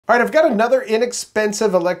All right, I've got another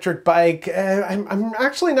inexpensive electric bike. I'm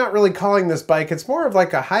actually not really calling this bike. It's more of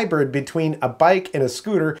like a hybrid between a bike and a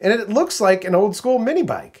scooter, and it looks like an old school mini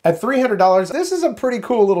bike. At $300, this is a pretty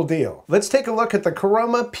cool little deal. Let's take a look at the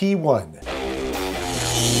Caroma P1.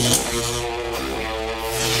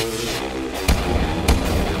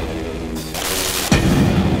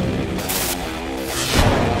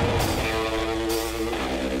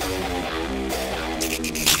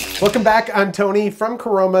 Welcome back, I'm Tony from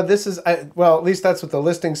Caroma. This is, well, at least that's what the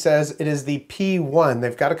listing says. It is the P1.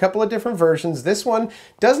 They've got a couple of different versions. This one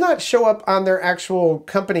does not show up on their actual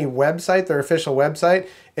company website, their official website.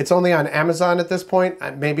 It's only on Amazon at this point.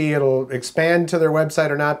 Maybe it'll expand to their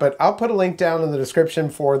website or not, but I'll put a link down in the description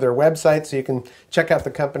for their website so you can check out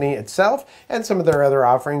the company itself and some of their other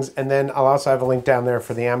offerings. And then I'll also have a link down there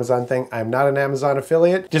for the Amazon thing. I'm not an Amazon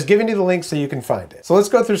affiliate, just giving you the link so you can find it. So let's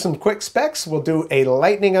go through some quick specs. We'll do a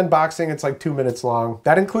lightning unboxing. It's like 2 minutes long.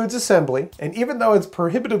 That includes assembly. And even though it's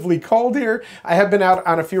prohibitively cold here, I have been out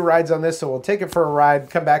on a few rides on this, so we'll take it for a ride,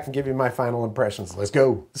 come back and give you my final impressions. Let's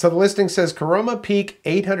go. So the listing says Caroma Peak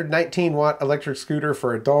 819 watt electric scooter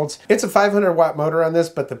for adults. It's a 500 watt motor on this,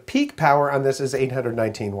 but the peak power on this is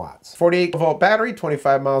 819 watts. 48 volt battery,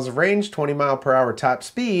 25 miles of range, 20 mile per hour top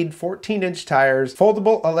speed, 14-inch tires,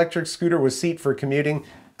 foldable electric scooter with seat for commuting.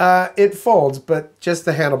 It folds, but just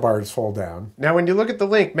the handlebars fold down. Now, when you look at the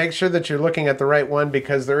link, make sure that you're looking at the right one,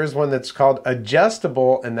 because there is one that's called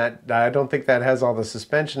adjustable, and that I don't think that has all the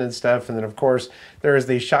suspension and stuff. And then, of course, there is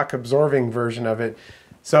the shock absorbing version of it.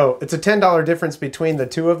 So it's a $10 difference between the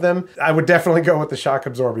two of them. I would definitely go with the shock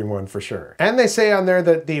absorbing one for sure. And they say on there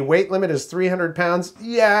that the weight limit is 300 pounds.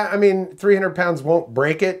 Yeah, I mean, 300 pounds won't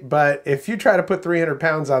break it, but if you try to put 300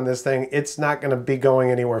 pounds on this thing, it's not gonna be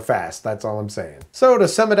going anywhere fast. That's all I'm saying. So to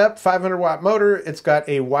sum it up, 500 watt motor, it's got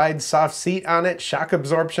a wide soft seat on it, shock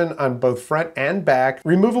absorption on both front and back,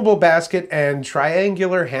 removable basket, and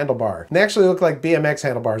triangular handlebar. And they actually look like BMX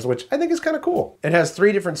handlebars, which I think is kind of cool. It has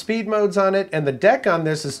 3 different speed modes on it, and the deck on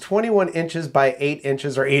this is 21 inches by 8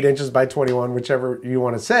 inches, or 8 inches by 21, whichever you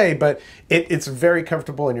want to say, but it's very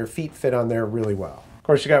comfortable and your feet fit on there really well. Of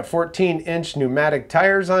course, you got 14-inch pneumatic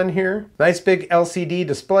tires on here, nice big LCD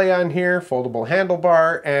display on here, foldable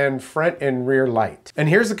handlebar, and front and rear light. And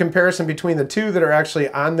here's the comparison between the two that are actually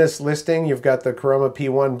on this listing. You've got the Caroma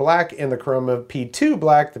P1 Black and the Caroma P2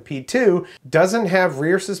 Black. The P2 doesn't have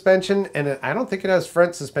rear suspension, and I don't think it has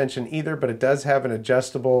front suspension either, but it does have an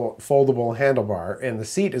adjustable foldable handlebar, and the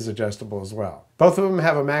seat is adjustable as well. Both of them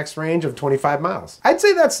have a max range of 25 miles. I'd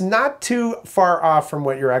say that's not too far off from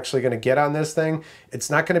what you're actually going to get on this thing. It's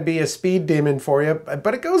not going to be a speed demon for you,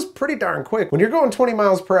 but it goes pretty darn quick. When you're going 20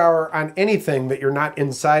 miles per hour on anything that you're not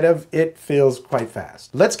inside of, it feels quite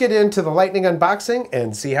fast. Let's get into the lightning unboxing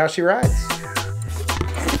and see how she rides.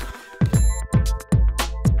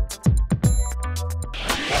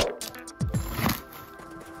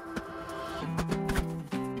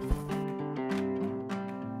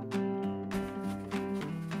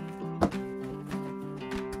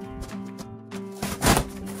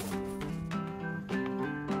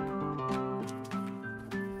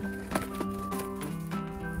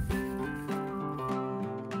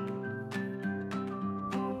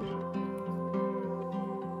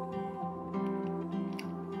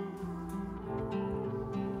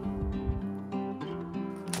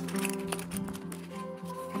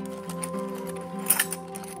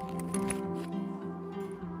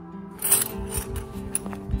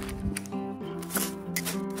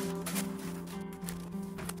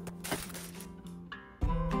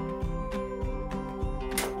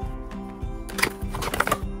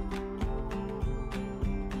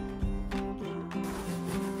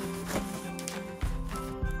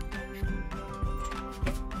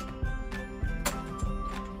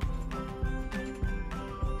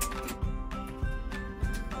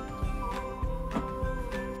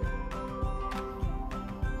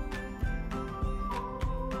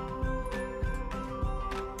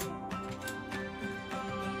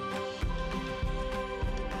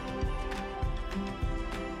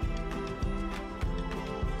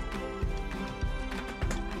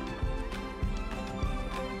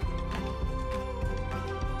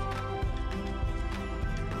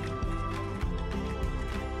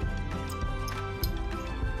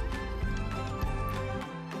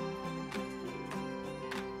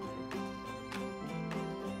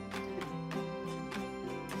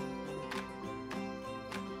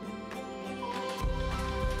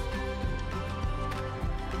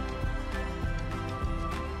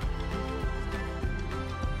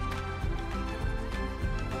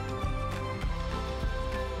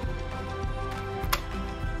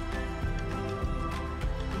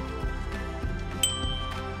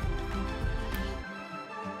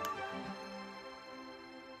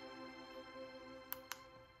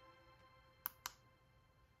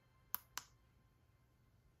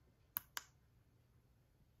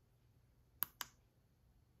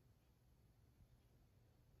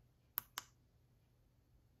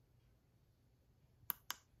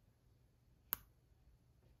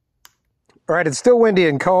 All right, it's still windy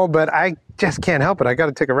and cold, but I just can't help it. I got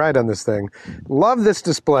to take a ride on this thing. Love this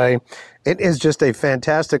display. It is just a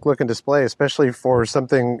fantastic looking display, especially for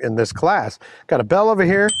something in this class. Got a bell over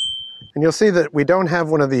here, and you'll see that we don't have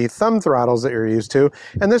one of the thumb throttles that you're used to,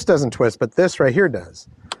 and this doesn't twist, but this right here does.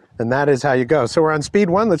 And that is how you go. So we're on speed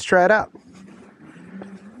 1. Let's try it out.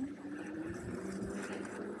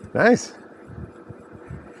 Nice.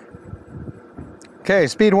 Okay,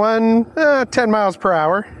 speed 1, 10 miles per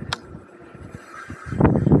hour.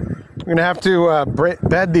 We're gonna have to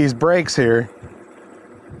bed these brakes here.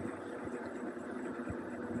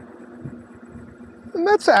 And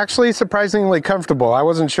that's actually surprisingly comfortable. I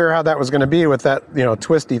wasn't sure how that was gonna be with that, you know,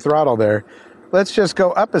 twisty throttle there. Let's just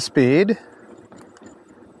go up a speed.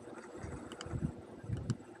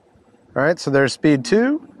 All right, so there's speed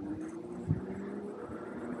 2.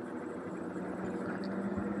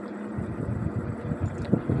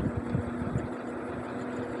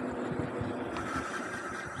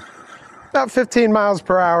 About 15 miles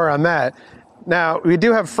per hour on that. Now, we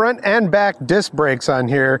do have front and back disc brakes on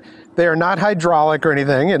here. They are not hydraulic or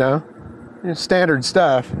anything, you know, standard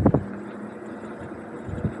stuff.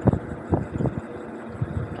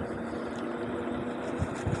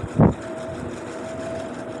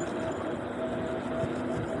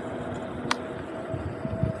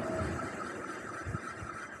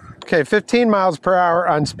 Okay, 15 miles per hour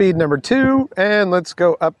on speed number 2, and let's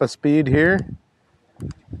go up a speed here.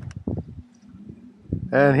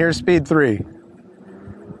 And here's speed 3.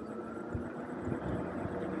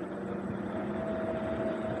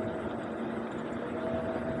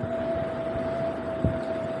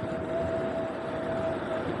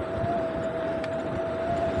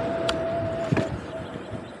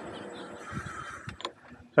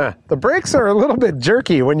 The brakes are a little bit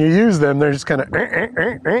jerky when you use them. They're just kind of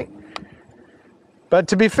But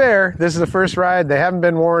to be fair, this is the first ride. They haven't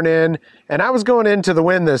been worn in, and I was going into the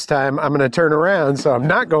wind this time. I'm going to turn around, so I'm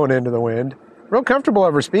not going into the wind. Real comfortable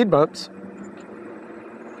over speed bumps.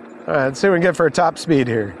 All right, let's see what we can get for a top speed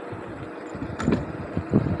here.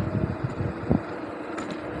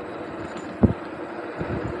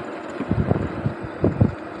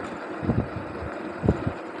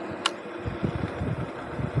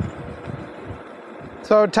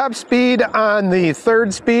 So top speed on the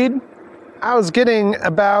 3rd speed, I was getting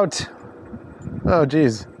about, oh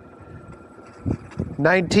geez,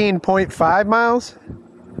 19.5 miles.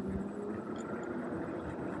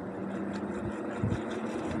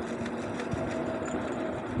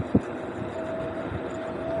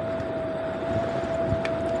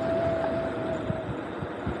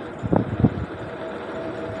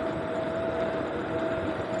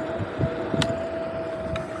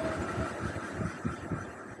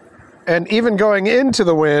 And even going into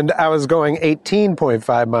the wind, I was going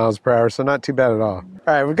 18.5 miles per hour, so not too bad at all. All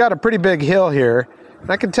right, we've got a pretty big hill here. And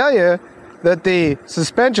I can tell you that the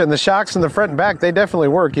suspension, the shocks in the front and back, they definitely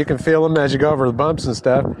work. You can feel them as you go over the bumps and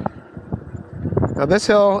stuff. Now this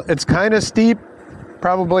hill, it's kind of steep,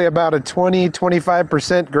 probably about a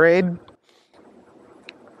 20-25% grade.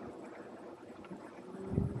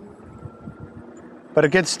 But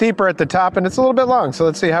it gets steeper at the top, and it's a little bit long, so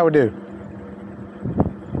let's see how we do.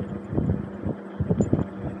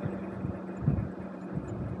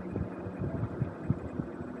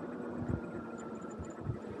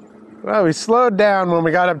 Well, we slowed down when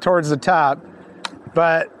we got up towards the top,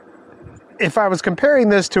 but if I was comparing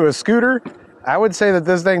this to a scooter, I would say that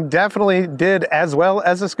this thing definitely did as well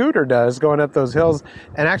as a scooter does going up those hills,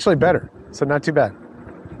 and actually better, so not too bad.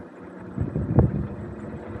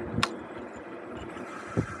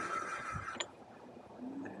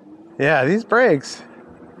 Yeah, these brakes,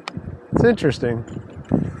 it's interesting.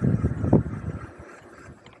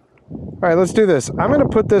 All right, let's do this. I'm going to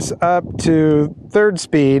put this up to 3rd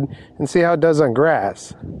speed and see how it does on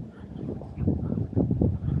grass.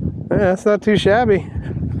 Yeah, that's not too shabby.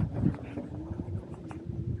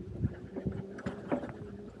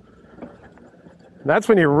 That's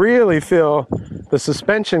when you really feel the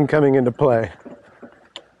suspension coming into play.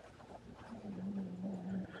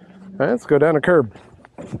 All right, let's go down a curb.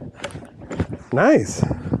 Nice.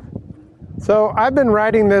 So I've been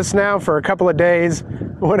riding this now for a couple of days.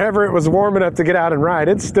 Whenever it was warm enough to get out and ride,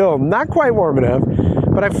 it's still not quite warm enough.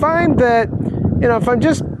 But I find that, you know, if I'm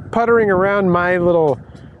just puttering around my little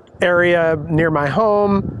area near my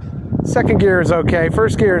home, 2nd gear is okay.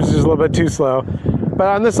 1st gear is just a little bit too slow. But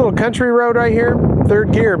on this little country road right here,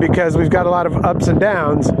 3rd gear, because we've got a lot of ups and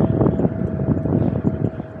downs.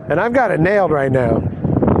 And I've got it nailed right now.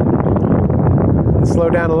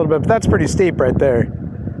 Slow down a little bit, but that's pretty steep right there.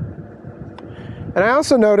 And I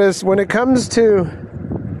also notice when it comes to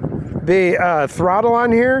the throttle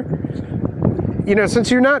on here, you know, since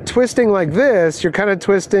you're not twisting like this, you're kind of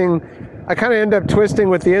twisting, I kind of end up twisting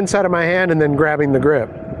with the inside of my hand and then grabbing the grip.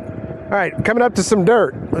 All right, coming up to some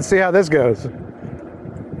dirt. Let's see how this goes.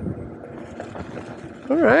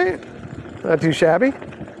 All right, not too shabby.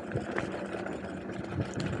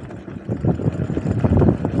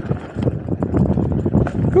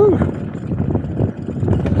 Whew.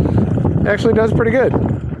 Actually does pretty good.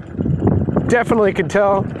 Definitely can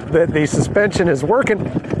tell that the suspension is working.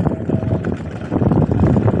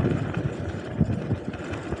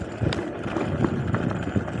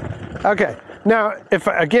 Okay, now if,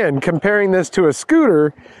 again, comparing this to a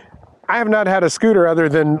scooter, I have not had a scooter other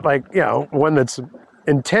than, like, you know, one that's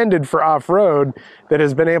intended for off-road that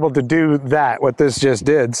has been able to do that, what this just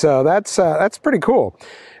did. So that's pretty cool.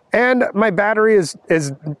 And my battery is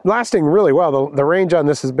lasting really well. The range on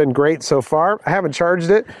this has been great so far. I haven't charged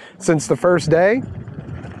it since the first day.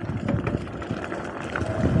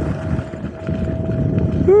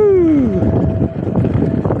 Woo.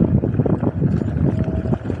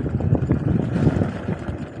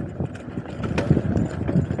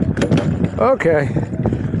 Okay.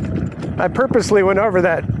 I purposely went over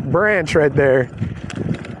that branch right there.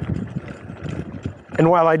 And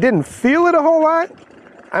while I didn't feel it a whole lot,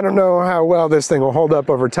 I don't know how well this thing will hold up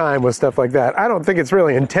over time with stuff like that. I don't think it's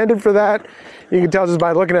really intended for that. You can tell just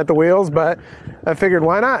by looking at the wheels, but I figured,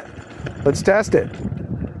 why not? Let's test it.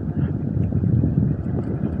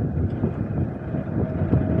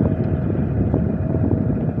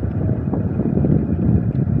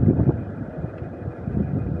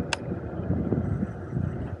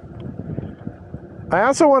 I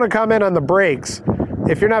also want to comment on the brakes.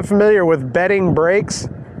 If you're not familiar with bedding brakes,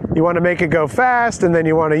 you want to make it go fast, and then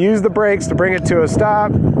you want to use the brakes to bring it to a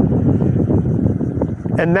stop.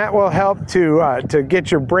 And that will help to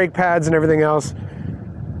get your brake pads and everything else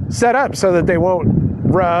set up so that they won't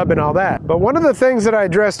rub and all that. But one of the things that I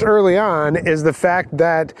addressed early on is the fact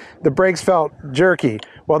that the brakes felt jerky.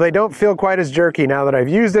 Well, they don't feel quite as jerky now that I've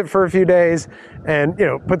used it for a few days and, you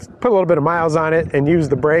know, put a little bit of miles on it and use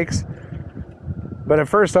the brakes. But at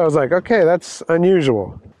first I was like, okay, that's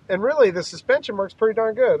unusual. And really, the suspension works pretty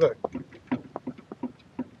darn good. Look.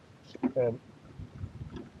 And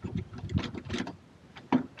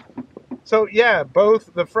so yeah,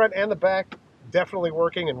 both the front and the back definitely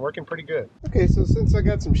working and working pretty good. Okay, so since I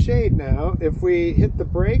got some shade now, if we hit the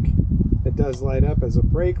brake, it does light up as a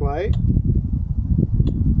brake light.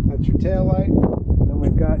 That's your tail light. Then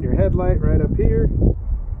we've got your headlight right up here,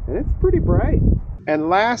 and it's pretty bright. And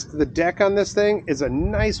last, the deck on this thing is a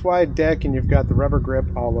nice wide deck, and you've got the rubber grip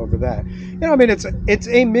all over that. You know, I mean, it's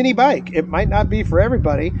a mini bike. It might not be for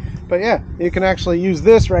everybody, but yeah, you can actually use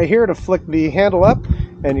this right here to flick the handle up,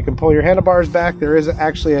 and you can pull your handlebars back. There is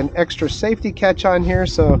actually an extra safety catch on here,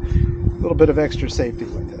 so a little bit of extra safety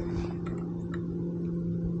with it.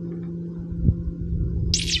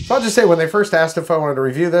 So I'll just say, when they first asked if I wanted to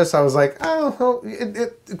review this, I was like, oh, well,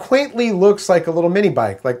 it quaintly looks like a little mini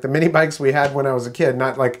bike, like the mini bikes we had when I was a kid,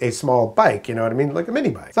 not like a small bike, you know what I mean? Like a mini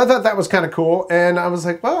bike. So I thought that was kind of cool, and I was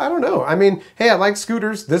like, well, I don't know. I mean, hey, I like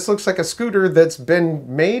scooters. This looks like a scooter that's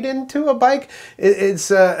been made into a bike.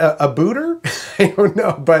 It's a booter? I don't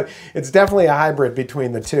know, but it's definitely a hybrid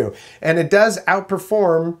between the two. And it does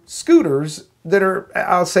outperform scooters that are,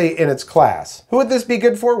 I'll say, in its class. Who would this be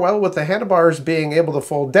good for? Well, with the handlebars being able to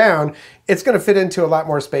fold down, it's going to fit into a lot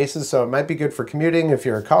more spaces, so it might be good for commuting if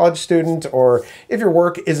you're a college student, or if your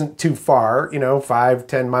work isn't too far, you know,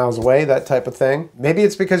 5-10 miles away, that type of thing. Maybe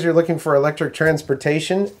it's because you're looking for electric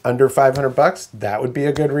transportation under 500 bucks. That would be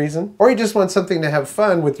a good reason. Or you just want something to have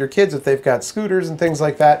fun with your kids if they've got scooters and things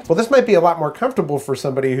like that. Well, this might be a lot more comfortable for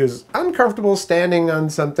somebody who's uncomfortable standing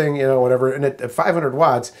on something, you know, whatever, and at 500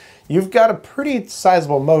 watts, you've got a pretty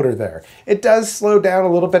sizable motor there. It does slow down a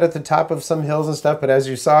little bit at the top of some hills and stuff, but as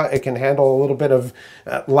you saw, it can handle a little bit of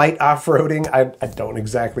light off-roading. I don't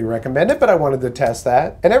exactly recommend it, but I wanted to test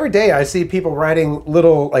that. And every day I see people riding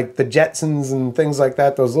little, like the Jetsons and things like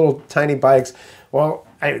that, those little tiny bikes. Well,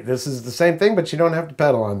 this is the same thing, but you don't have to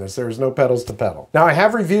pedal on this. There's no pedals to pedal. Now, I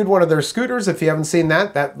have reviewed one of their scooters. If you haven't seen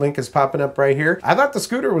that, that link is popping up right here. I thought the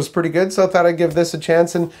scooter was pretty good, so I thought I'd give this a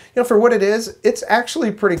chance. And, you know, for what it is, it's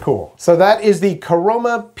actually pretty cool. So that is the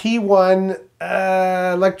Caroma P1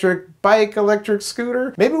 electric bike electric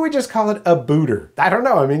scooter. Maybe we just call it a booter. I don't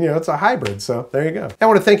know. I mean, you know, it's a hybrid, so there you go. I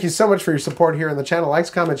want to thank you so much for your support here on the channel. Likes,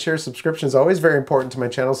 comments, shares, subscriptions, always very important to my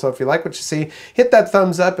channel. So if you like what you see, hit that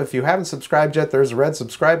thumbs up. If you haven't subscribed yet, there's a red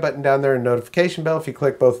subscribe button down there and notification bell. If you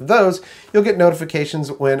click both of those, you'll get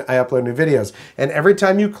notifications when I upload new videos. And every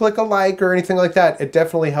time you click a like or anything like that, it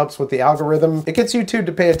definitely helps with the algorithm. It gets YouTube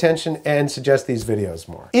to pay attention and suggest these videos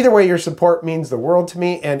more. Either way, your support means the world to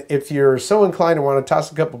me. And if you're so inclined to want to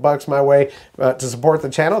toss a couple bucks my way to support the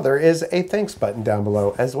channel, there is a thanks button down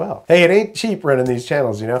below as well. Hey, it ain't cheap running these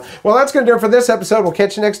channels, you know. Well, that's going to do it for this episode. We'll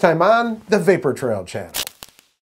catch you next time on the Vapor Trail channel.